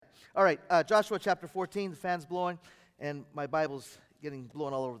All right, Joshua chapter 14, the fan's blowing, and my Bible's getting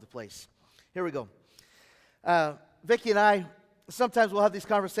blown all over the place. Here we go. Vicki and I, sometimes we'll have these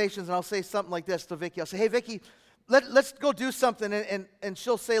conversations, and I'll say something like this to Vicki. I'll say, hey, Vicki, let's go do something, and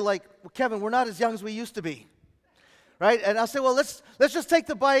she'll say, like, well, Kevin, we're not as young as we used to be. Right? And I'll say, well, let's just take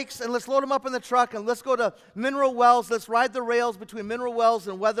the bikes, and let's load them up in the truck, and let's go to Mineral Wells. Let's ride the rails between Mineral Wells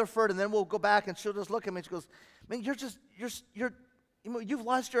and Weatherford, and then we'll go back, and she'll just look at me, and she goes, man, you've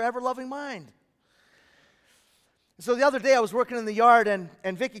lost your ever-loving mind. So the other day I was working in the yard, and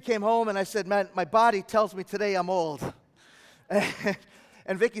Vicki came home, and I said, man, my body tells me today I'm old.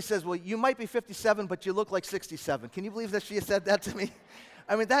 And Vicki says, well, you might be 57, but you look like 67. Can you believe that she said that to me?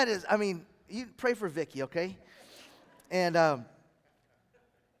 You pray for Vicki, okay? And,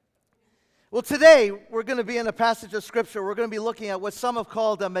 well, today we're going to be in a passage of Scripture. We're going to be looking at what some have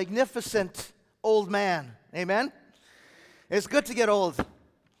called a magnificent old man. Amen? It's good to get old.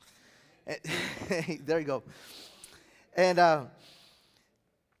 There you go. And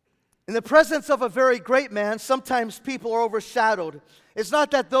in the presence of a very great man, sometimes people are overshadowed. It's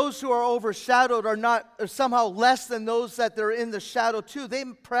not that those who are overshadowed are somehow less than those that they're in the shadow too. They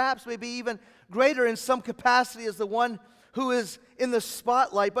perhaps may be even greater in some capacity as the one who is in the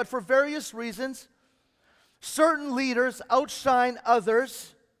spotlight. But for various reasons, certain leaders outshine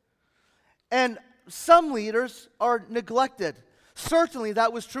others, and some leaders are neglected. Certainly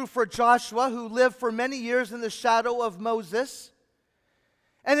that was true for Joshua, who lived for many years in the shadow of Moses.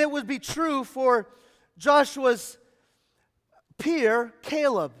 And it would be true for Joshua's peer,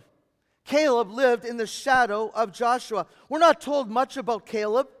 Caleb. Caleb lived in the shadow of Joshua. We're not told much about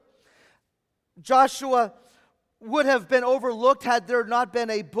Caleb. Joshua would have been overlooked had there not been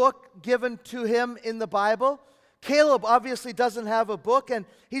a book given to him in the Bible. Caleb obviously doesn't have a book, and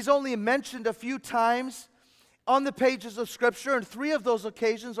he's only mentioned a few times on the pages of Scripture, and 3 of those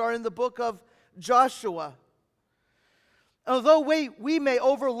occasions are in the book of Joshua. Although we may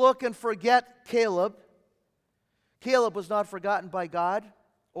overlook and forget Caleb, Caleb was not forgotten by God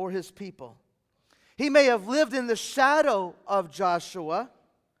or his people. He may have lived in the shadow of Joshua,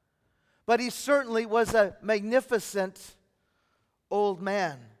 but he certainly was a magnificent old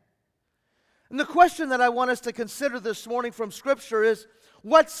man. And the question that I want us to consider this morning from Scripture is,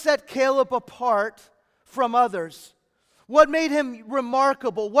 what set Caleb apart from others? What made him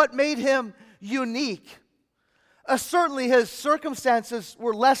remarkable? What made him unique? Certainly his circumstances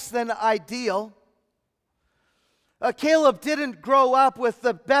were less than ideal. Caleb didn't grow up with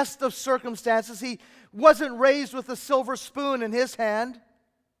the best of circumstances. He wasn't raised with a silver spoon in his hand.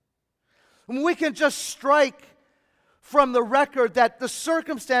 And we can just strike from the record that the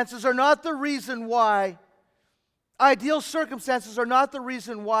circumstances are not the reason why, ideal circumstances are not the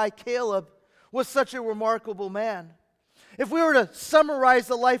reason why Caleb was such a remarkable man. If we were to summarize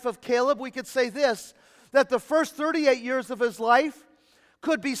the life of Caleb, we could say this, that the first 38 years of his life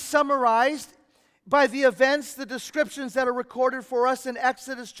could be summarized by the events, the descriptions that are recorded for us in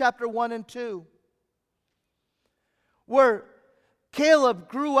Exodus chapter 1 and 2, where Caleb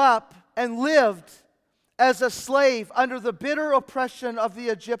grew up and lived as a slave under the bitter oppression of the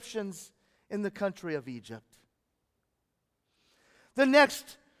Egyptians in the country of Egypt. The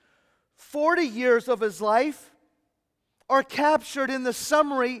next 40 years of his life are captured in the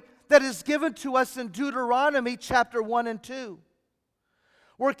summary that is given to us in Deuteronomy chapter 1 and 2,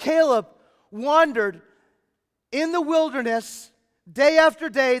 where Caleb wandered in the wilderness day after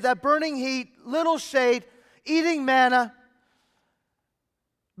day, that burning heat, little shade, eating manna,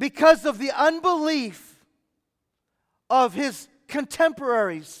 because of the unbelief of his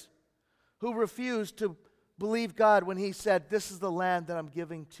contemporaries who refused to believe God when he said, this is the land that I'm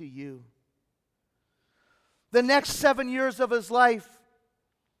giving to you. The next 7 years of his life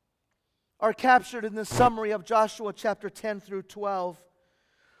are captured in the summary of Joshua chapter 10 through 12,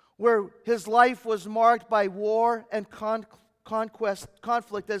 where his life was marked by war and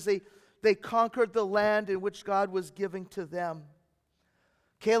conflict as they conquered the land in which God was giving to them.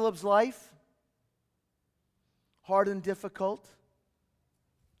 Caleb's life, hard and difficult,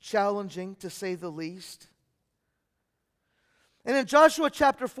 challenging to say the least. And in Joshua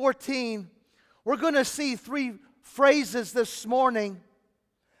chapter 14, we're going to see 3 phrases this morning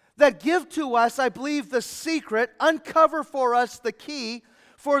that give to us, I believe, the secret, uncover for us the key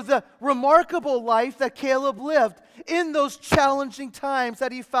for the remarkable life that Caleb lived in those challenging times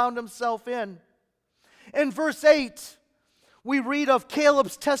that he found himself in. In verse 8, we read of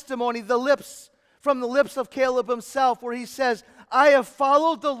Caleb's testimony, from the lips of Caleb himself, where he says, I have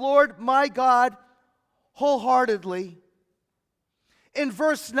followed the Lord my God wholeheartedly. In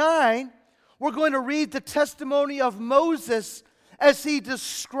verse 9, we're going to read the testimony of Moses as he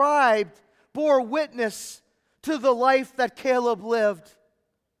described, bore witness to the life that Caleb lived.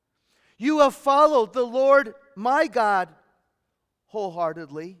 You have followed the Lord my God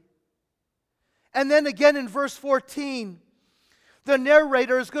wholeheartedly. And then again in verse 14, the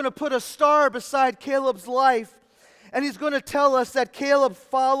narrator is going to put a star beside Caleb's life, and he's going to tell us that Caleb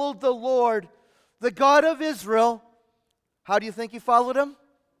followed the Lord, the God of Israel. How do you think he followed him?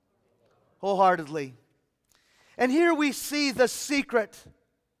 Wholeheartedly. And here we see the secret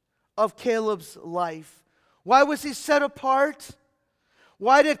of Caleb's life. Why was he set apart?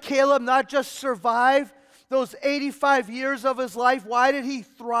 Why did Caleb not just survive those 85 years of his life? Why did he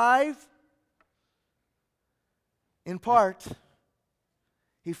thrive? In part,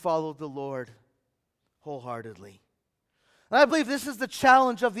 he followed the Lord wholeheartedly. And I believe this is the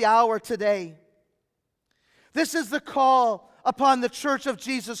challenge of the hour today. This is the call upon the church of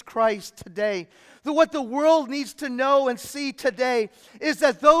Jesus Christ today. What the world needs to know and see today is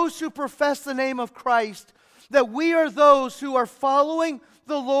that those who profess the name of Christ, that we are those who are following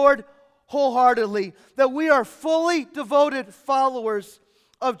the Lord wholeheartedly, that we are fully devoted followers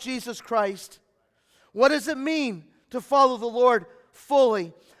of Jesus Christ. What does it mean to follow the Lord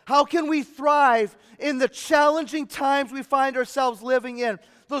fully? How can we thrive in the challenging times we find ourselves living in?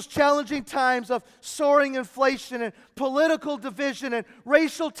 Those challenging times of soaring inflation and political division and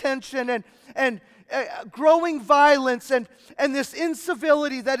racial tension and growing violence and this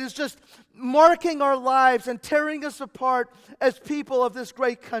incivility that is just marking our lives and tearing us apart as people of this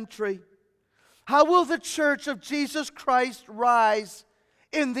great country. How will the church of Jesus Christ rise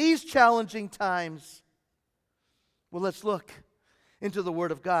in these challenging times? Well, let's look into the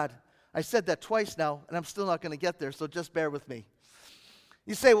Word of God. I said that twice now, and I'm still not going to get there, so just bear with me.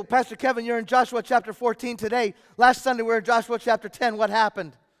 You say, well, Pastor Kevin, you're in Joshua chapter 14 today. Last Sunday we were in Joshua chapter 10. What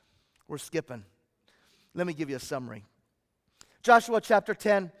happened? We're skipping. Let me give you a summary. Joshua chapter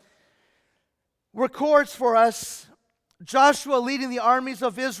 10 records for us Joshua leading the armies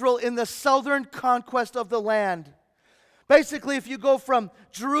of Israel in the southern conquest of the land. Basically, if you go from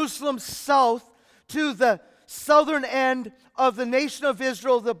Jerusalem south to the southern end of the nation of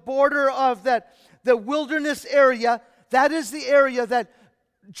Israel, the border of the wilderness area, that is the area that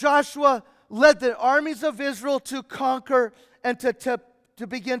Joshua led the armies of Israel to conquer and to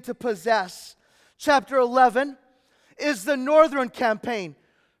begin to possess. Chapter 11 is the northern campaign.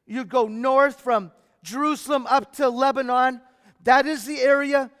 You go north from Jerusalem up to Lebanon. That is the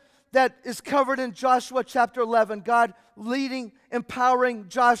area that is covered in Joshua chapter 11. God leading, empowering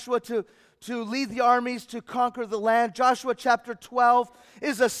Joshua to lead the armies to conquer the land. Joshua chapter 12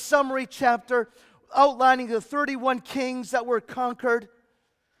 is a summary chapter outlining the 31 kings that were conquered.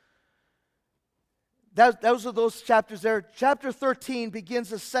 Those are those chapters there. Chapter 13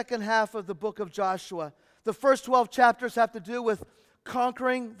 begins the second half of the book of Joshua. The first 12 chapters have to do with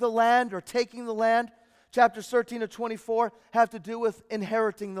conquering the land or taking the land. Chapters 13 to 24 have to do with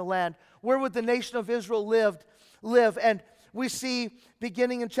inheriting the land. Where would the nation of Israel live? And we see,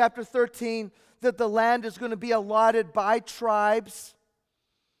 beginning in chapter 13, that the land is going to be allotted by tribes.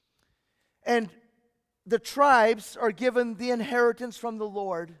 And the tribes are given the inheritance from the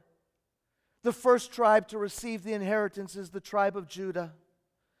Lord. The first tribe to receive the inheritance is the tribe of Judah.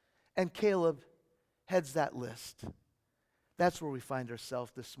 And Caleb heads that list. That's where we find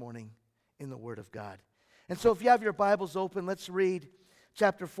ourselves this morning in the Word of God. And so if you have your Bibles open, let's read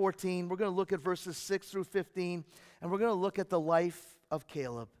chapter 14. We're going to look at verses 6 through 15, and we're going to look at the life of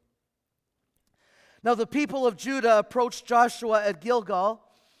Caleb. Now the people of Judah approached Joshua at Gilgal,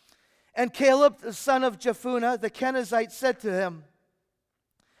 and Caleb, the son of Jephunneh, the Kenizzite, said to him,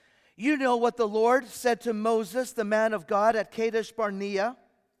 "You know what the Lord said to Moses, the man of God, at Kadesh Barnea,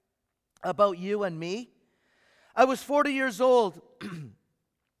 about you and me. I was 40 years old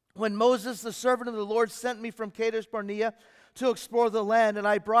when Moses, the servant of the Lord, sent me from Kadesh Barnea to explore the land, and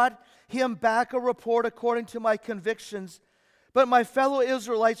I brought him back a report according to my convictions. But my fellow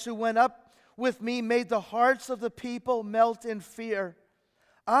Israelites who went up with me made the hearts of the people melt in fear.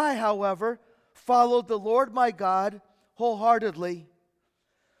 I, however, followed the Lord my God wholeheartedly.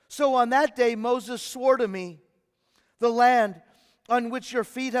 So on that day Moses swore to me, the land on which your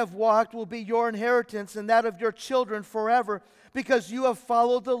feet have walked will be your inheritance and that of your children forever, because you have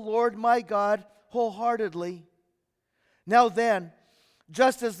followed the Lord my God wholeheartedly. Now then,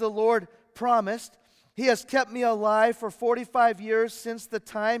 just as the Lord promised, he has kept me alive for 45 years since the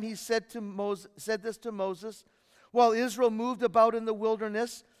time he said this to Moses, while Israel moved about in the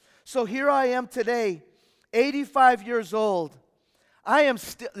wilderness. So here I am today, 85 years old. I am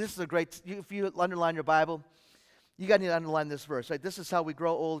still," this is a great, if you underline your Bible, you got to need to underline this verse, right? This is how we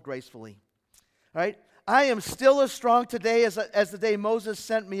grow old gracefully, right? I am still as strong today as the day Moses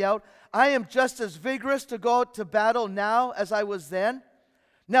sent me out. I am just as vigorous to go out to battle now as I was then.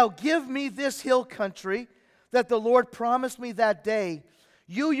 Now give me this hill country that the Lord promised me that day.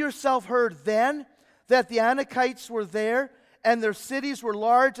 You yourself heard then that the Anakites were there, and their cities were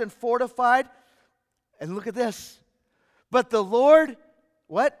large and fortified. And look at this. But the Lord,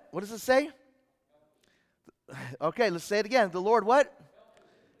 what? What does it say? Okay, let's say it again. The Lord what?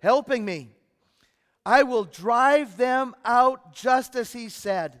 Helping me. I will drive them out just as he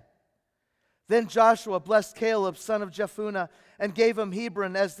said. Then Joshua blessed Caleb, son of Jephunneh, and gave him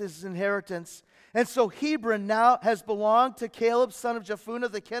Hebron as his inheritance. And so Hebron now has belonged to Caleb, son of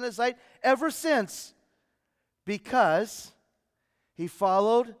Jephunneh, the Kenizzite, ever since, because he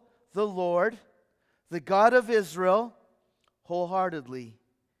followed the Lord, the God of Israel, wholeheartedly.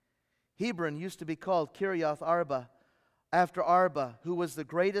 Hebron used to be called Kiriath Arba, after Arba, who was the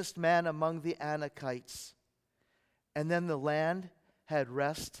greatest man among the Anakites. And then the land had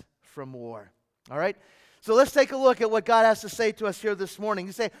rest from war. All right? So let's take a look at what God has to say to us here this morning.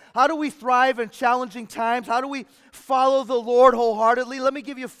 You say, how do we thrive in challenging times? How do we follow the Lord wholeheartedly? Let me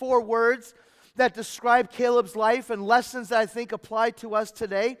give you 4 words that describe Caleb's life and lessons that I think apply to us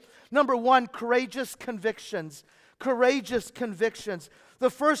today. Number 1, courageous convictions. Courageous convictions. The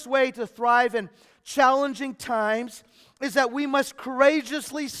first way to thrive in challenging times is that we must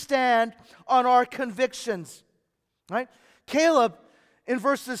courageously stand on our convictions. Right? Caleb, in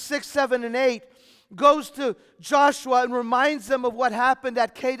verses 6, 7, and 8, goes to Joshua and reminds them of what happened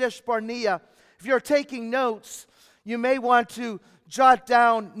at Kadesh Barnea. If you're taking notes, you may want to jot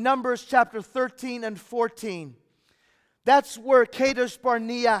down Numbers chapter 13 and 14. That's where Kadesh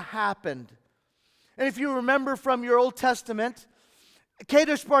Barnea happened. And if you remember from your Old Testament,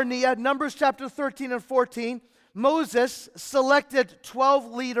 Kadesh Barnea, Numbers chapter 13 and 14, Moses selected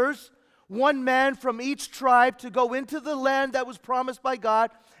 12 leaders, one man from each tribe, to go into the land that was promised by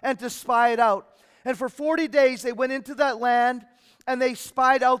God and to spy it out. And for 40 days they went into that land and they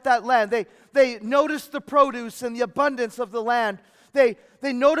spied out that land. They noticed the produce and the abundance of the land. They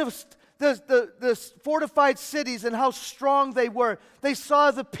noticed the fortified cities and how strong they were. They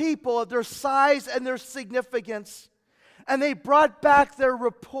saw the people, their size and their significance. And they brought back their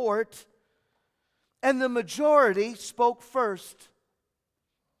report, and the majority spoke first.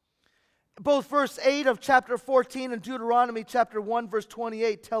 Both verse 8 of chapter 14 and Deuteronomy chapter 1 verse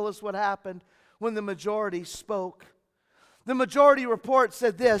 28 tell us what happened when the majority spoke. The majority report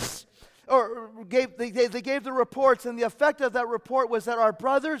said this, they gave the reports, and the effect of that report was that our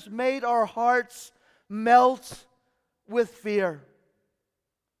brothers made our hearts melt with fear.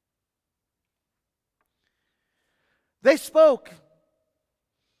 They spoke,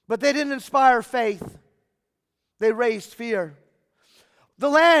 but they didn't inspire faith. They raised fear. The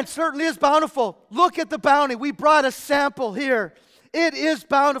land certainly is bountiful. Look at the bounty. We brought a sample here. It is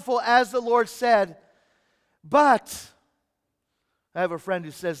bountiful, as the Lord said. But, I have a friend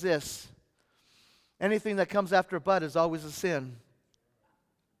who says this, anything that comes after but is always a sin.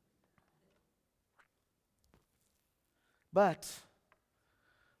 But,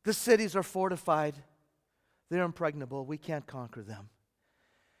 the cities are fortified. They're impregnable. We can't conquer them.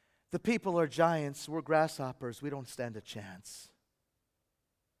 The people are giants. We're grasshoppers. We don't stand a chance.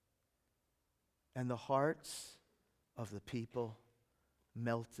 And the hearts of the people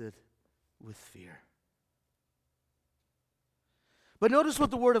melted with fear. But notice what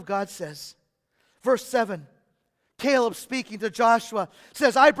the Word of God says. Verse 7, Caleb speaking to Joshua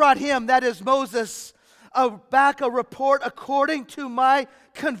says, I brought him, that is Moses, back a report according to my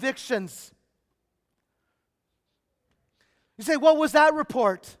convictions. You say, what was that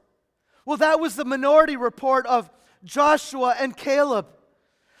report? Well, that was the minority report of Joshua and Caleb.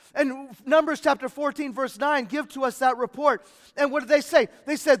 And Numbers chapter 14, verse 9, give to us that report. And what did they say?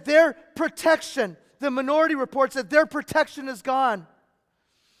 They said their protection, the minority report said their protection is gone.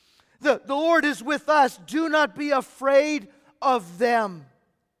 The Lord is with us. Do not be afraid of them.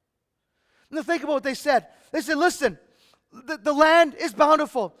 Now think about what they said. They said, listen, the land is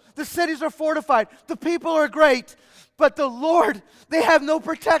bountiful. The cities are fortified. The people are great. But the Lord, they have no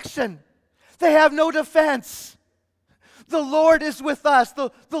protection. They have no defense. The Lord is with us.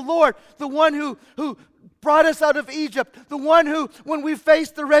 The Lord, the one who brought us out of Egypt. The one who, when we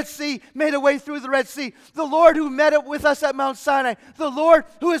faced the Red Sea, made a way through the Red Sea. The Lord who met up with us at Mount Sinai. The Lord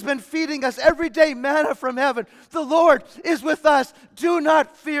who has been feeding us every day manna from heaven. The Lord is with us. Do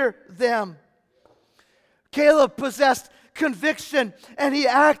not fear them. Caleb possessed conviction and he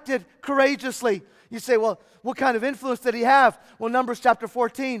acted courageously. You say, well, what kind of influence did he have? Well, Numbers chapter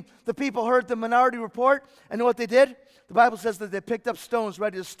 14, the people heard the minority report, and know what they did? The Bible says that they picked up stones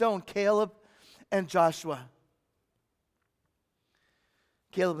ready to stone Caleb and Joshua.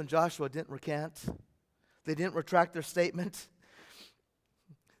 Caleb and Joshua didn't recant. They didn't retract their statement.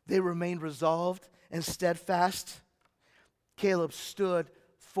 They remained resolved and steadfast. Caleb stood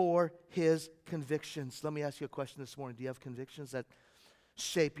for his convictions. Let me ask you a question this morning. Do you have convictions that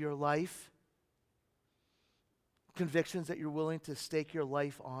shape your life? Convictions that you're willing to stake your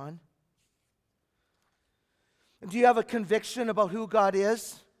life on? Do you have a conviction about who God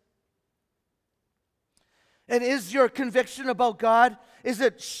is? And is your conviction about God, is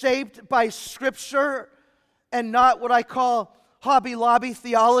it shaped by Scripture and not what I call Hobby Lobby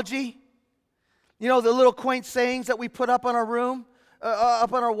theology? You know, the little quaint sayings that we put up on our room,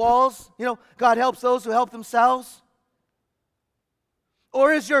 up on our walls. You know, God helps those who help themselves.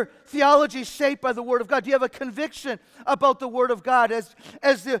 Or is your theology shaped by the Word of God? Do you have a conviction about the Word of God as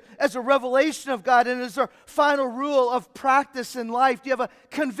a revelation of God and as our final rule of practice in life? Do you have a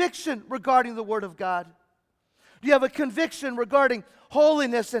conviction regarding the Word of God? Do you have a conviction regarding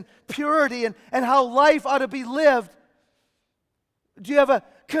holiness and purity and how life ought to be lived? Do you have a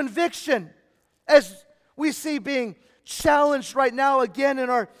conviction, as we see being challenged right now again in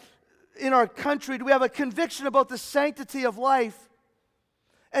our country? Do we have a conviction about the sanctity of life?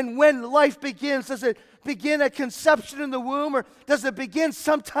 And when life begins, does it begin at conception in the womb, or does it begin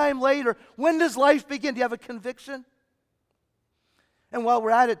sometime later? When does life begin? Do you have a conviction? And while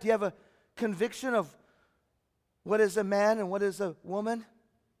we're at it, do you have a conviction of what is a man and what is a woman?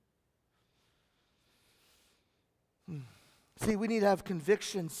 See, we need to have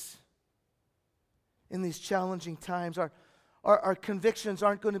convictions in these challenging times. Our convictions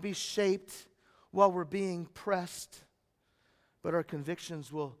aren't going to be shaped while we're being pressed, but our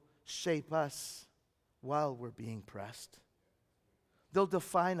convictions will shape us while we're being pressed. They'll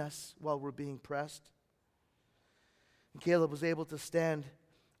define us while we're being pressed. And Caleb was able to stand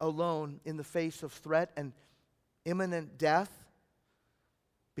alone in the face of threat and imminent death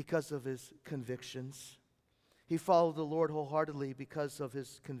because of his convictions. He followed the Lord wholeheartedly because of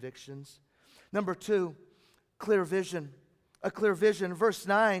his convictions. Number 2, clear vision. A clear vision. Verse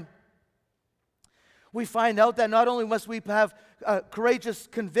 9, we find out that not only must we have courageous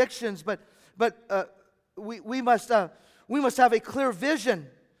convictions, but we must have a clear vision.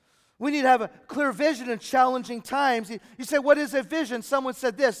 We need to have a clear vision in challenging times. You say, what is a vision? Someone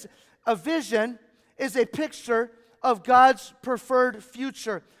said this: a vision is a picture of God's preferred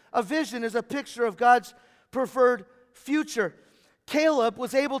future. A vision is a picture of God's preferred future. Caleb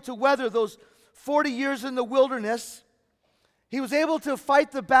was able to weather those 40 years in the wilderness. He was able to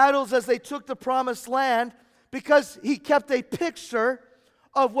fight the battles as they took the promised land because he kept a picture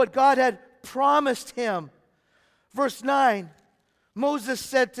of what God had promised him. Verse 9, Moses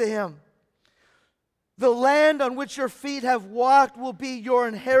said to him, "The land on which your feet have walked will be your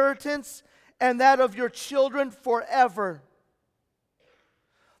inheritance and that of your children forever."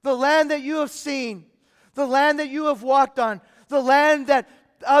 The land that you have seen, the land that you have walked on, the land that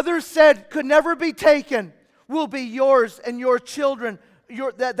others said could never be taken, will be yours and your children,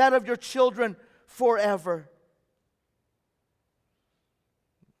 that of your children forever.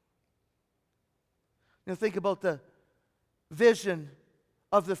 Now think about the vision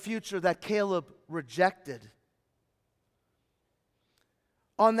of the future that Caleb rejected.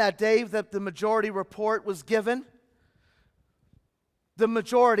 On that day that the majority report was given, the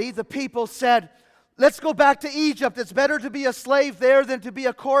majority, the people said, "Let's go back to Egypt. It's better to be a slave there than to be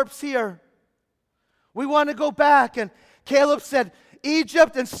a corpse here. We want to go back." And Caleb said,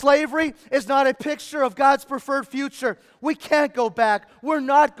 Egypt and slavery is not a picture of God's preferred future. We can't go back. We're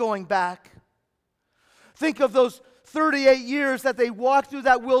not going back. Think of those 38 years that they walked through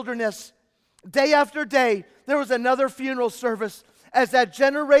that wilderness. Day after day, there was another funeral service as that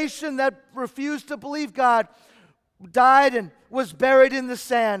generation that refused to believe God died and was buried in the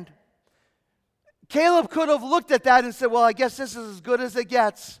sand. Caleb could have looked at that and said, "Well, I guess this is as good as it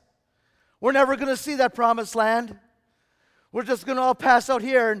gets. We're never going to see that promised land. We're just going to all pass out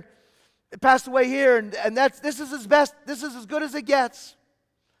here and pass away here, and this is as good as it gets."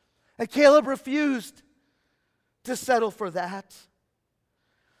 And Caleb refused to settle for that.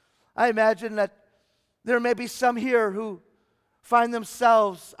 I imagine that there may be some here who find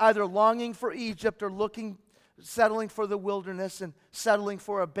themselves either longing for Egypt or settling for the wilderness and settling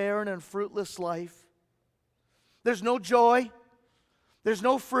for a barren and fruitless life. There's no joy. There's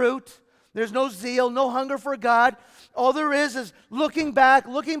no fruit. There's no zeal, no hunger for God. All there is looking back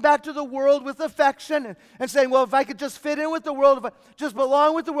to the world with affection and saying, "Well, if I could just fit in with the world, if I just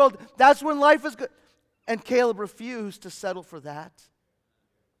belong with the world, that's when life is good." And Caleb refused to settle for that.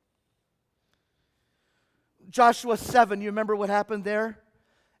 Joshua 7, you remember what happened there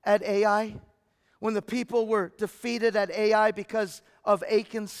at Ai? when the people were defeated at Ai because of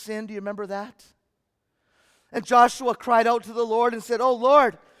Achan's sin. Do you remember that? And Joshua cried out to the Lord and said, "Oh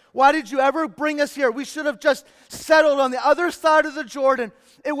Lord, why did you ever bring us here? We should have just settled on the other side of the Jordan.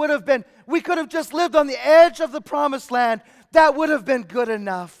 We could have just lived on the edge of the promised land. That would have been good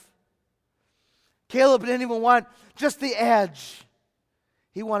enough." Caleb didn't even want just the edge.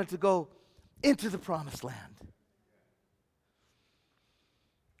 He wanted to go into the promised land.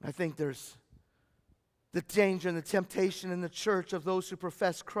 I think there's the danger and the temptation in the church of those who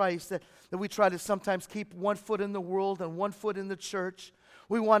profess Christ that we try to sometimes keep one foot in the world and one foot in the church.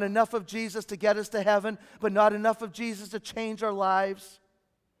 We want enough of Jesus to get us to heaven, but not enough of Jesus to change our lives.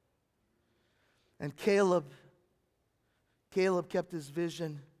 And Caleb kept his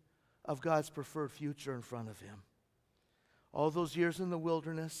vision of God's preferred future in front of him. All those years in the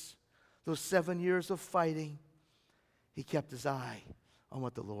wilderness, those 7 years of fighting, he kept his eye on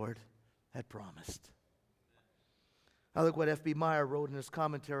what the Lord had promised. Now look what F.B. Meyer wrote in his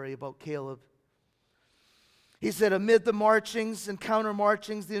commentary about Caleb. He said, amid the marchings and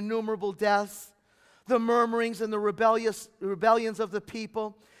counter-marchings, the innumerable deaths, the murmurings and the rebellions of the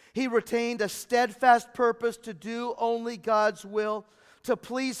people, he retained a steadfast purpose to do only God's will, to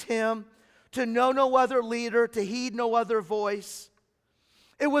please Him, to know no other leader, to heed no other voice.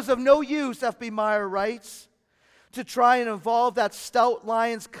 It was of no use, F.B. Meyer writes, to try and involve that stout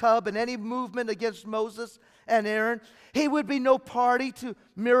lion's cub in any movement against Moses and Aaron. He would be no party to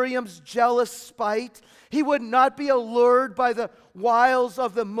Miriam's jealous spite. He would not be allured by the wiles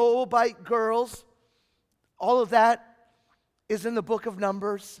of the Moabite girls. All of that is in the book of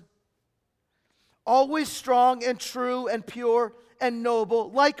Numbers. Always strong and true and pure and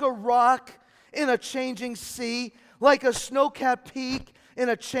noble, like a rock in a changing sea, like a snow-capped peak in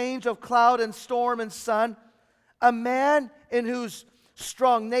a change of cloud and storm and sun. A man in whose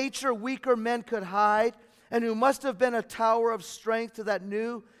strong nature weaker men could hide, and who must have been a tower of strength to that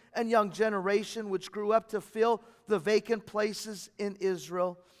new and young generation which grew up to fill the vacant places in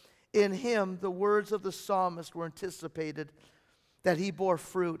Israel. In him, the words of the psalmist were anticipated, that he bore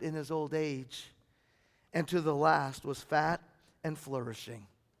fruit in his old age, and to the last was fat and flourishing.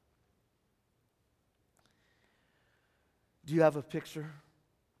 Do you have a picture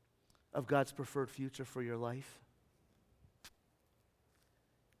of God's preferred future for your life?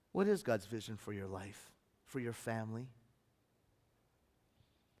 What is God's vision for your life? For your family,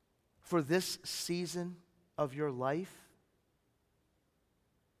 for this season of your life?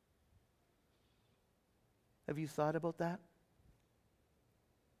 Have you thought about that?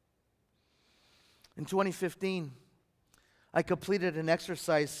 In 2015, I completed an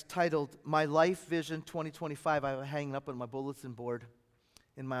exercise titled My Life Vision 2025. I have it hanging up on my bulletin board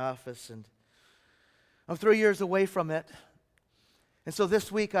in my office, and I'm 3 years away from it. And so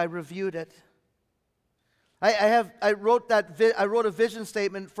this week I reviewed it. I wrote a vision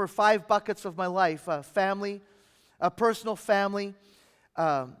statement for 5 buckets of my life: family, personal family,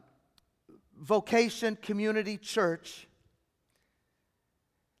 vocation, community, church.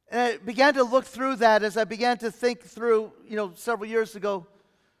 And I began to look through that as I began to think through, several years ago,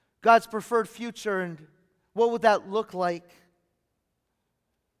 God's preferred future and what would that look like.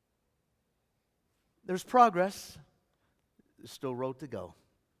 There's progress. There's still road to go.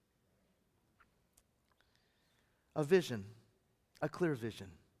 A vision, a clear vision,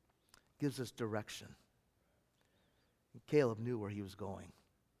 gives us direction. Caleb knew where he was going,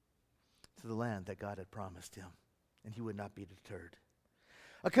 to the land that God had promised him, and he would not be deterred.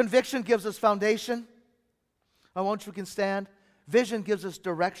 A conviction gives us foundation. I want you to stand. Vision gives us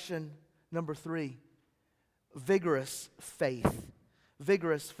direction. Number 3, vigorous faith.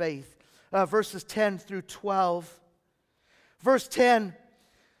 Vigorous faith. Verses 10 through 12. Verse 10,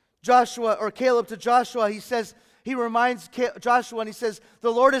 Caleb to Joshua, he reminds Joshua and he says,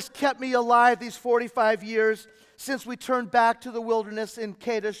 the Lord has kept me alive these 45 years since we turned back to the wilderness in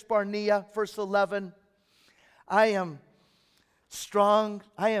Kadesh Barnea. Verse 11, I am strong.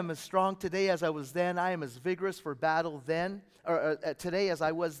 I am as strong today as I was then. I am as vigorous for battle today as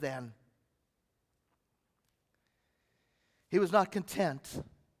I was then. He was not content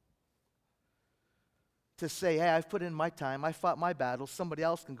to say, hey, I've put in my time. I fought my battles. Somebody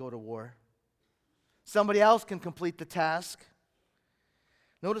else can go to war. Somebody else can complete the task.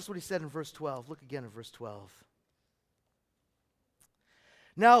 Notice what he said in verse 12. Look again at verse 12.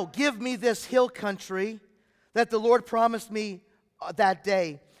 Now give me this hill country that the Lord promised me that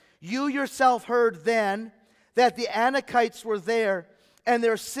day. You yourself heard then that the Anakites were there, and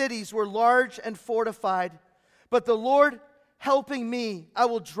their cities were large and fortified. But the Lord helping me, I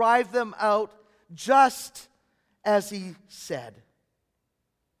will drive them out just as he said.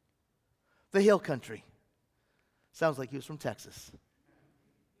 the hill country. Sounds like he was from Texas.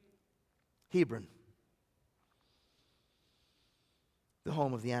 Hebron, the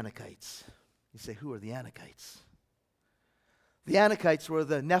home of the Anakites. You say, who are the Anakites? The Anakites were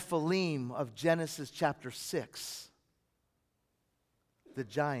the Nephilim of Genesis chapter 6. The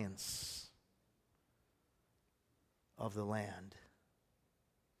giants of the land.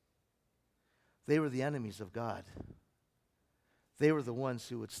 They were the enemies of God. They were the ones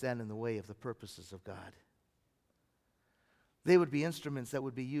who would stand in the way of the purposes of God. They would be instruments that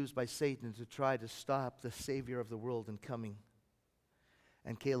would be used by Satan to try to stop the Savior of the world in coming.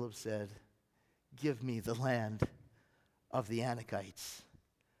 And Caleb said, give me the land of the Anakites.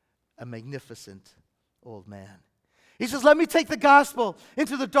 A magnificent old man. He says, let me take the gospel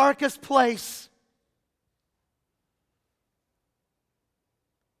into the darkest place.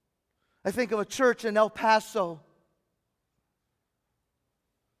 I think of a church in El Paso.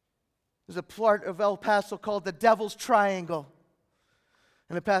 There's a part of El Paso called the Devil's Triangle.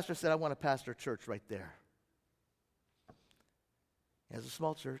 And the pastor said, I want to pastor a church right there. He has a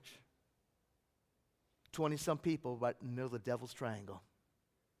small church. 20-some people, but in the middle of the Devil's Triangle.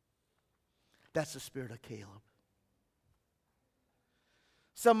 That's the spirit of Caleb.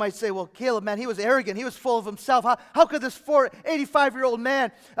 Some might say, well, Caleb, man, he was arrogant. He was full of himself. How could this 85-year-old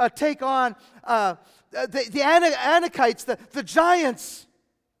man take on the Anakites, the giants?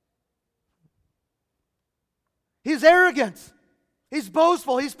 He's arrogant. He's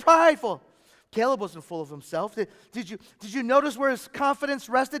boastful. He's prideful. Caleb wasn't full of himself. Did you notice where his confidence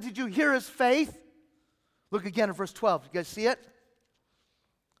rested? Did you hear his faith? Look again at verse 12. You guys see it?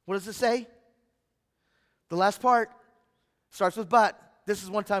 What does it say? The last part starts with but. This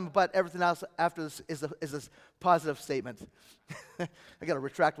is one time but. Everything else after this is a positive statement. I got to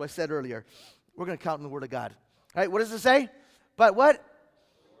retract what I said earlier. We're going to count in the Word of God. All right, what does it say? But what?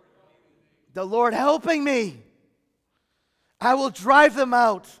 The Lord helping me. I will drive them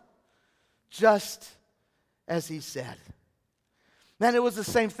out just as he said. Man, it was the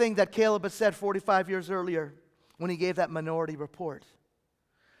same thing that Caleb had said 45 years earlier when he gave that minority report.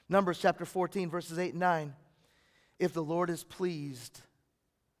 Numbers chapter 14, verses 8 and 9. If the Lord is pleased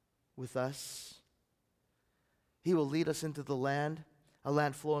with us, he will lead us into the land, a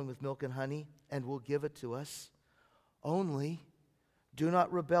land flowing with milk and honey, and will give it to us. Only do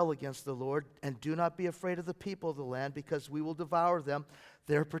not rebel against the Lord, and do not be afraid of the people of the land, because we will devour them.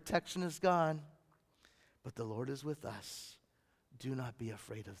 Their protection is gone, but the Lord is with us. Do not be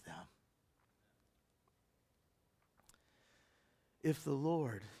afraid of them. If the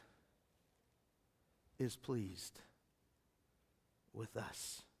Lord is pleased with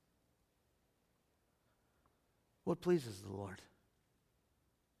us, what pleases the Lord?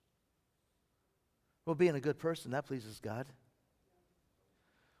 Well, being a good person, that pleases God.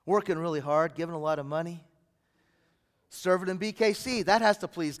 Working really hard, giving a lot of money, serving in BKC, that has to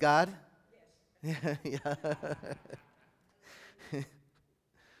please God. Yes. Yeah.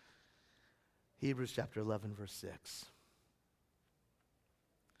 Hebrews chapter 11, verse 6.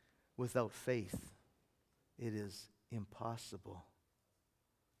 Without faith, it is impossible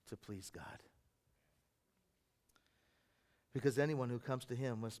to please God. Because anyone who comes to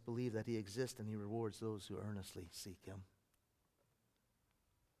him must believe that he exists and he rewards those who earnestly seek him.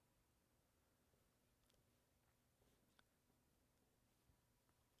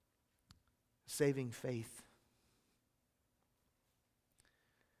 Saving faith.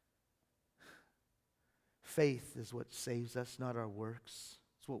 Faith is what saves us, not our works.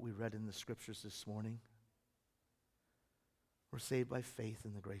 It's what we read in the scriptures this morning. We're saved by faith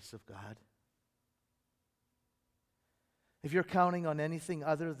in the grace of God. If you're counting on anything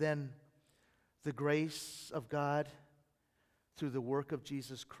other than the grace of God through the work of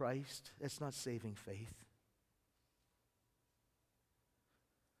Jesus Christ, it's not saving faith.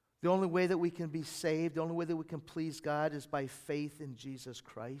 The only way that we can be saved, the only way that we can please God is by faith in Jesus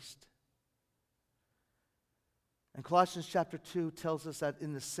Christ. And Colossians chapter 2 tells us that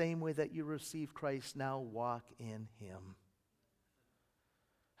in the same way that you receive Christ, now walk in him.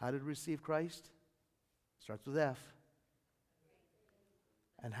 How did we receive Christ? Starts with F.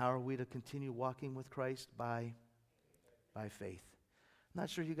 And how are we to continue walking with Christ? By faith. I'm not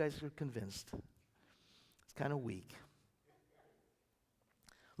sure you guys are convinced. It's kind of weak.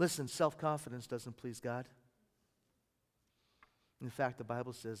 Listen, self-confidence doesn't please God. In fact, the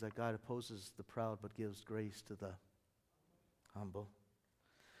Bible says that God opposes the proud but gives grace to the humble.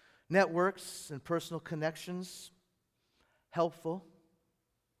 Networks and personal connections, helpful,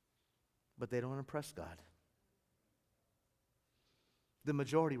 but they don't impress God. The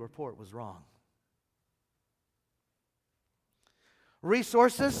majority report was wrong.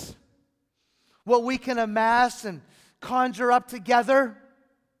 Resources, what we can amass and conjure up together.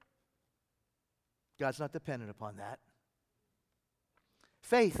 God's not dependent upon that.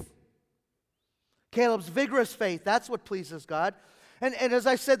 Faith. Caleb's vigorous faith, that's what pleases God. And as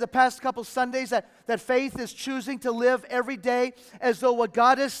I said the past couple Sundays, that faith is choosing to live every day as though what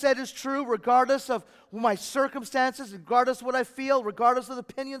God has said is true, regardless of my circumstances, regardless of what I feel, regardless of the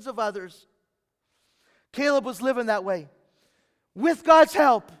opinions of others. Caleb was living that way. With God's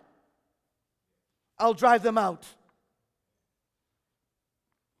help, I'll drive them out.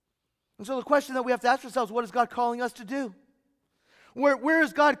 And so the question that we have to ask ourselves, what is God calling us to do? Where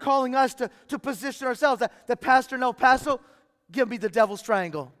is God calling us to position ourselves? That Pastor in El Paso, give me the devil's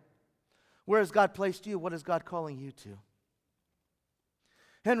triangle. Where has God placed you? What is God calling you to?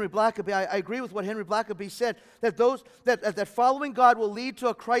 Henry Blackaby, I agree with what Henry Blackaby said, that following God will lead to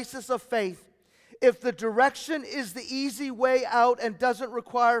a crisis of faith. If the direction is the easy way out and doesn't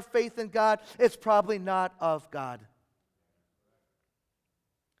require faith in God, it's probably not of God.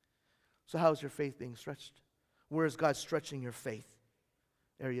 So how is your faith being stretched? Where is God stretching your faith?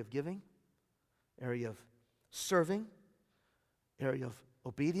 Area of giving? Area of serving? Area of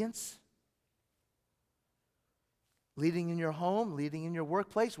obedience? Leading in your home? Leading in your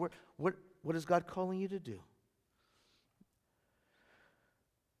workplace? What is God calling you to do?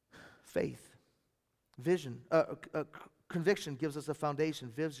 Faith. Vision. Conviction gives us a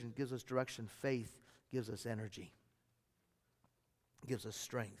foundation. Vision gives us direction. Faith gives us energy. Gives us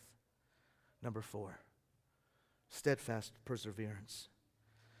strength. Number 4. Steadfast perseverance.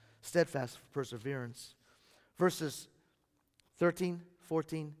 Steadfast perseverance. Verses 13,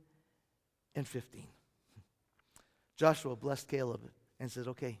 14, and 15. Joshua blessed Caleb and said,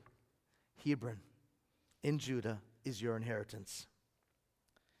 okay, Hebron in Judah is your inheritance.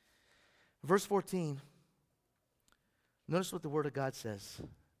 Verse 14, notice what the Word of God says.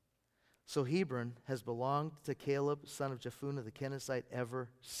 So Hebron has belonged to Caleb, son of Jephunneh the Kenizzite, ever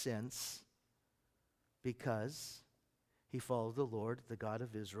since, because he followed the Lord, the God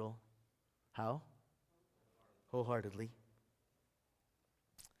of Israel. How? Wholeheartedly.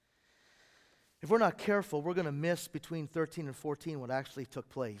 If we're not careful, we're going to miss between 13 and 14 what actually took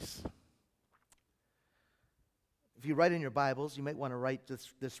place. If you write in your Bibles, you might want to write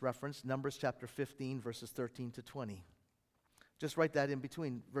this reference, Numbers chapter 15, verses 13 to 20. Just write that in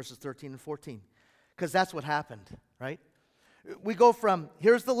between verses 13 and 14, because that's what happened, right? We go from,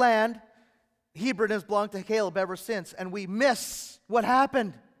 here's the land, Hebron has belonged to Caleb ever since, and we miss what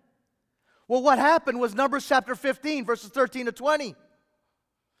happened. Well, what happened was Numbers chapter 15, verses 13 to 20.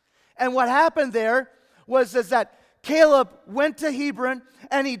 And what happened there was that Caleb went to Hebron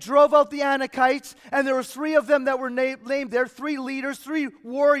and he drove out the Anakites, and there were 3 of them that were named there, 3 leaders, 3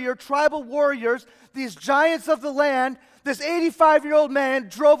 tribal warriors, these giants of the land. This 85-year-old man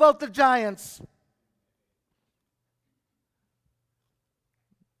drove out the giants.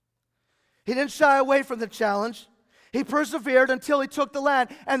 He didn't shy away from the challenge. He persevered until he took the land,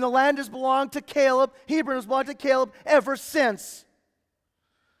 and the land has belonged to Caleb. Hebron has belonged to Caleb ever since.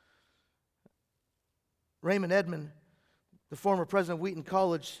 Raymond Edmond, the former president of Wheaton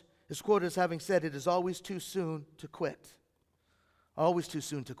College, is quoted as having said, "It is always too soon to quit." Always too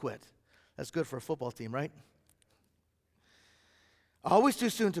soon to quit. That's good for a football team, right? Always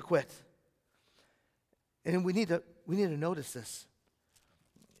too soon to quit. And we need to notice this.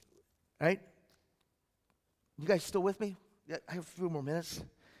 Right? You guys still with me? Yeah, I have a few more minutes.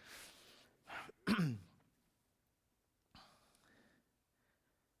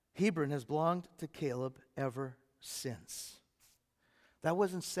 Hebron has belonged to Caleb ever since. That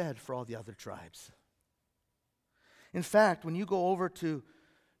wasn't said for all the other tribes. In fact, when you go over to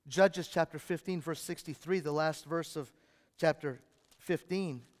Judges chapter 15, verse 63, the last verse of chapter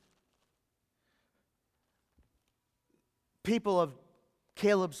 15, people of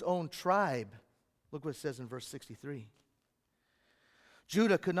Caleb's own tribe, look what it says in verse 63.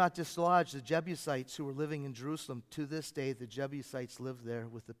 Judah could not dislodge the Jebusites who were living in Jerusalem. To this day, the Jebusites live there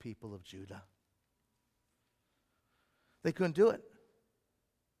with the people of Judah. They couldn't do it.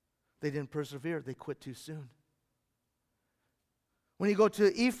 They didn't persevere. They quit too soon. When you go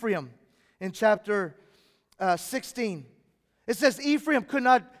to Ephraim in chapter 16, it says Ephraim could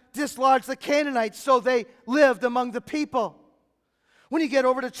not dislodge the Canaanites, so they lived among the people. When you get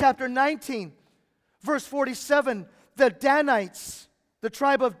over to chapter 19, verse 47, the Danites, the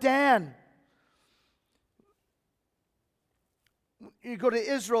tribe of Dan. You go to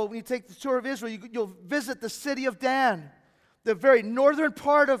Israel, when you take the tour of Israel, you'll visit the city of Dan, the very northern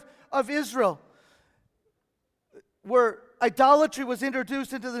part of Israel, where idolatry was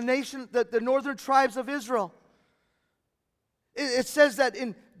introduced into the nation, the northern tribes of Israel. It says that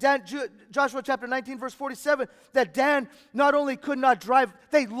in Joshua chapter 19, verse 47, that Dan not only could not drive,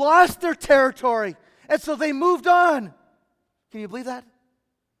 they lost their territory. And so they moved on. Can you believe that?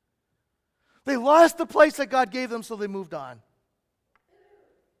 They lost the place that God gave them, so they moved on.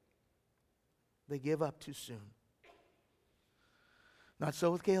 They gave up too soon. Not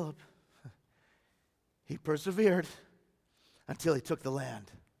so with Caleb. He persevered until he took the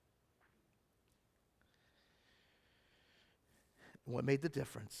land. What made the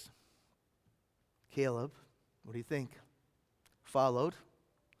difference? Caleb, what do you think? Followed.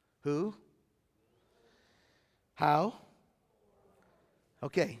 Who? How?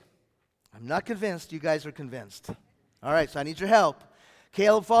 Okay. I'm not convinced. You guys are convinced. All right, so I need your help.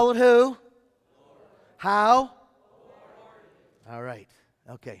 Caleb followed who? Lord. How? Lord. All right.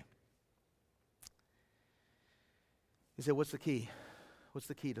 Okay. You say, what's the key? What's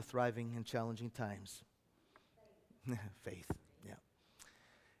the key to thriving in challenging times? Faith. Yeah.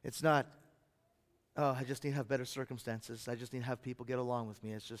 It's not, oh, I just need to have better circumstances. I just need to have people get along with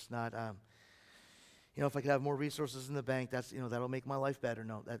me. It's just not, if I could have more resources in the bank, that'll make my life better.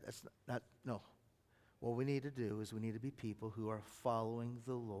 No, that's not, no. What we need to do is we need to be people who are following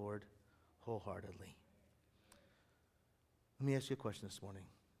the Lord wholeheartedly. Let me ask you a question this morning.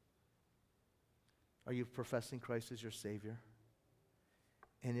 Are you professing Christ as your Savior?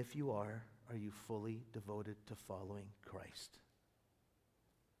 And if you are you fully devoted to following Christ?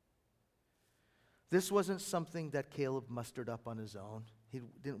 This wasn't something that Caleb mustered up on his own. He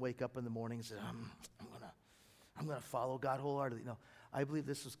didn't wake up in the morning and say, I'm gonna follow God wholeheartedly. No, I believe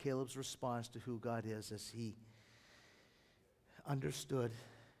this was Caleb's response to who God is as he understood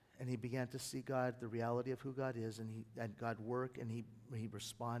and he began to see God, the reality of who God is, and God work, and he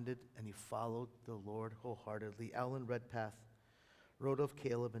responded and he followed the Lord wholeheartedly. Alan Redpath wrote of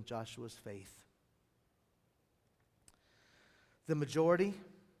Caleb and Joshua's faith. The majority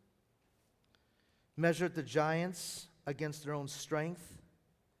measured the giants against their own strength.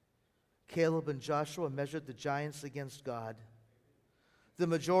 Caleb and Joshua measured the giants against God. The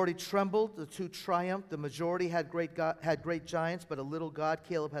majority trembled, the two triumphed. The majority had great giants, but a little God.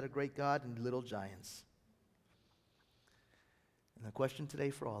 Caleb had a great God and little giants. And the question today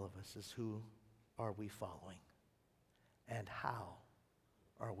for all of us is, who are we following? And how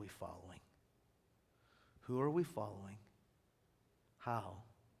are we following? Who are we following? How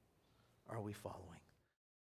are we following?